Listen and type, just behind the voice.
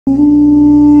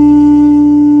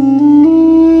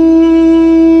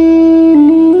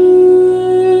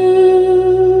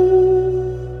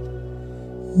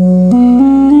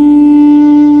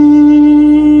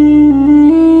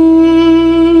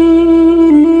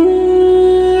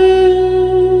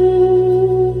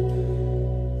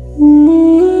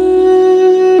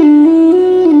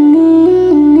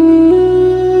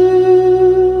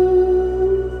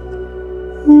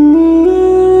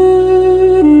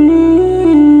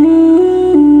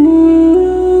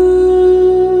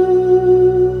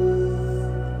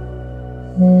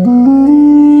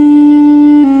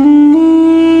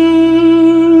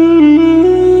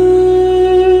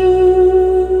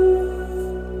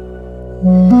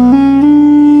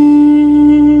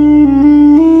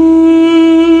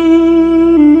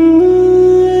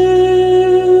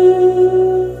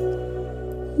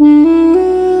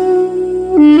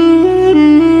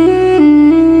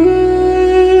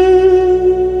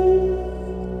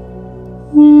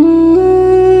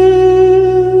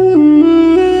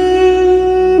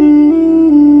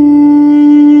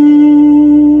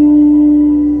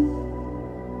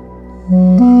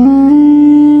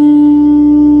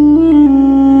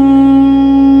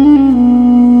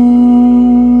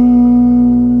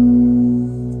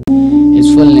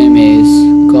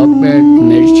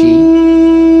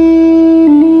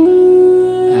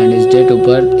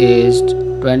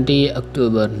20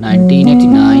 October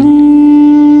 1989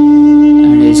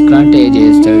 and his current age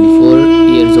is 34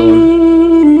 years old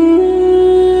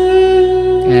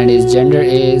and his gender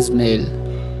is male.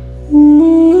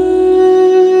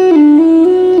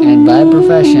 And by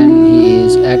profession he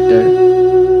is actor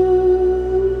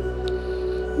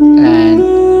and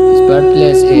his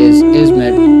birthplace is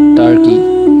Izmir, Turkey,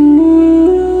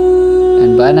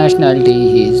 and by nationality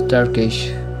he is Turkish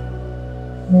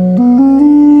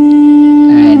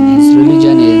and his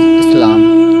religion is Islam,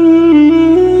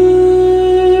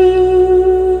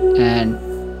 and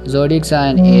zodiac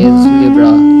sign is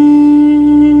Libra,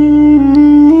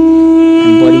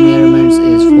 and body measurements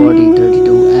is 40,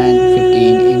 32 and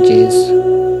 15 inches,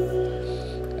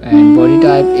 and body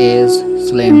type is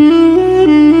slim,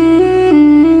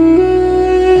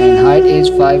 and height is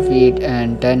 5 feet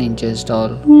and 10 inches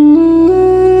tall,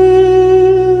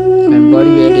 and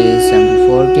body weight is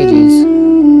 74 kgs,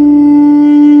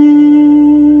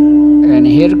 and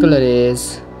hair color is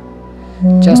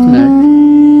chestnut,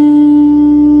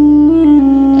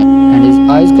 and his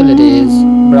eyes color is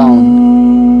brown,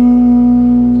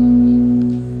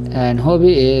 and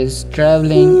hobby is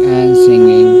traveling and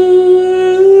singing,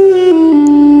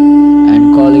 and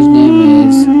college name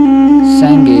is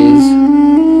sangu.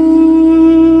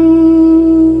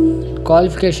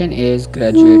 Qualification is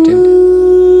graduated,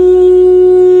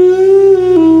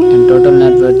 and total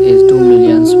net worth is 2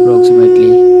 million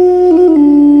approximately,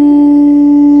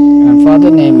 and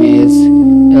father name is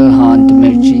Elcin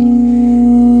Demirci,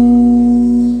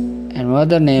 and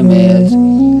mother name is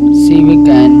Gokberk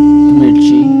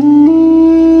Demirci,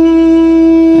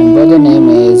 and brother name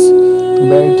is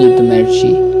Gokberk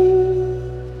Demirci,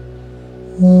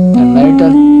 and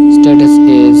marital status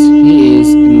is he is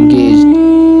engaged,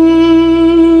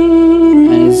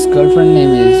 and his girlfriend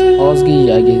name is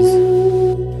Yagiz.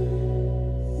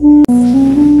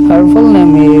 Her full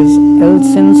name is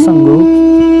Elcin sangu,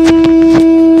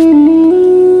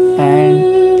 and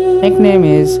nickname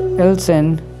is Elcin,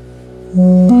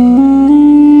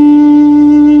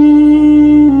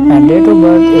 and date of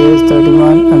birth is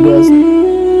 31 August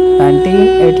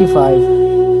 1985,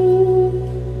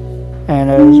 and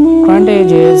her current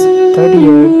age is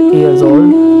 38 years old,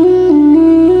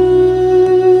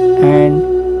 and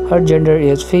her gender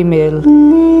is female,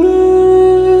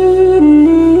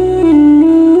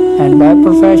 and by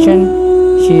profession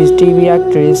she is TV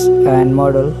actress and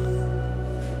model,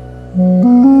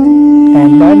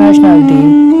 and by nationality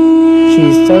she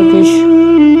is Turkish,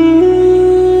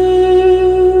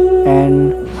 and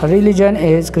her religion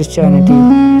is Christianity,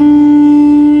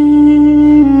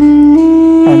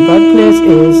 and birthplace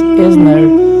is Izmir,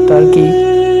 Turkey,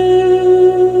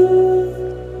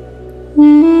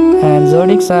 and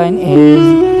zodiac sign is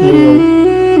Leo,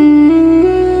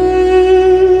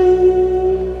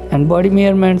 and body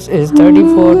measurements is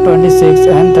 34, 26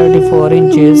 and 34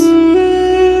 inches,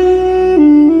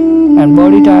 and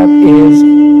body type is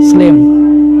slim,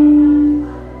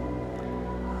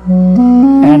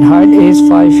 and height is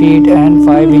 5 feet and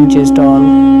 5 inches tall,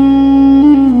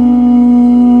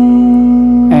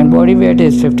 and body weight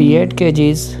is 58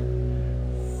 kgs,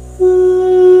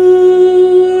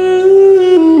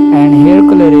 and hair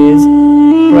color is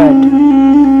red,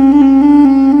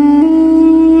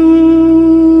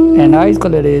 and eyes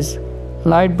color is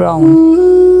light brown,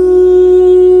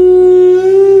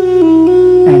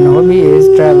 and hobby is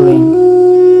traveling,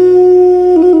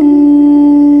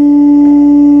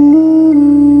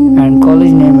 and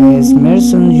college name is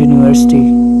Merson University,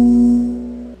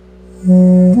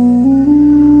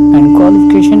 and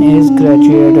qualification is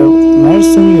graduate of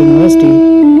Merson University,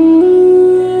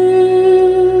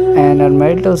 and her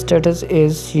marital status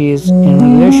is she is in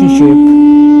relationship,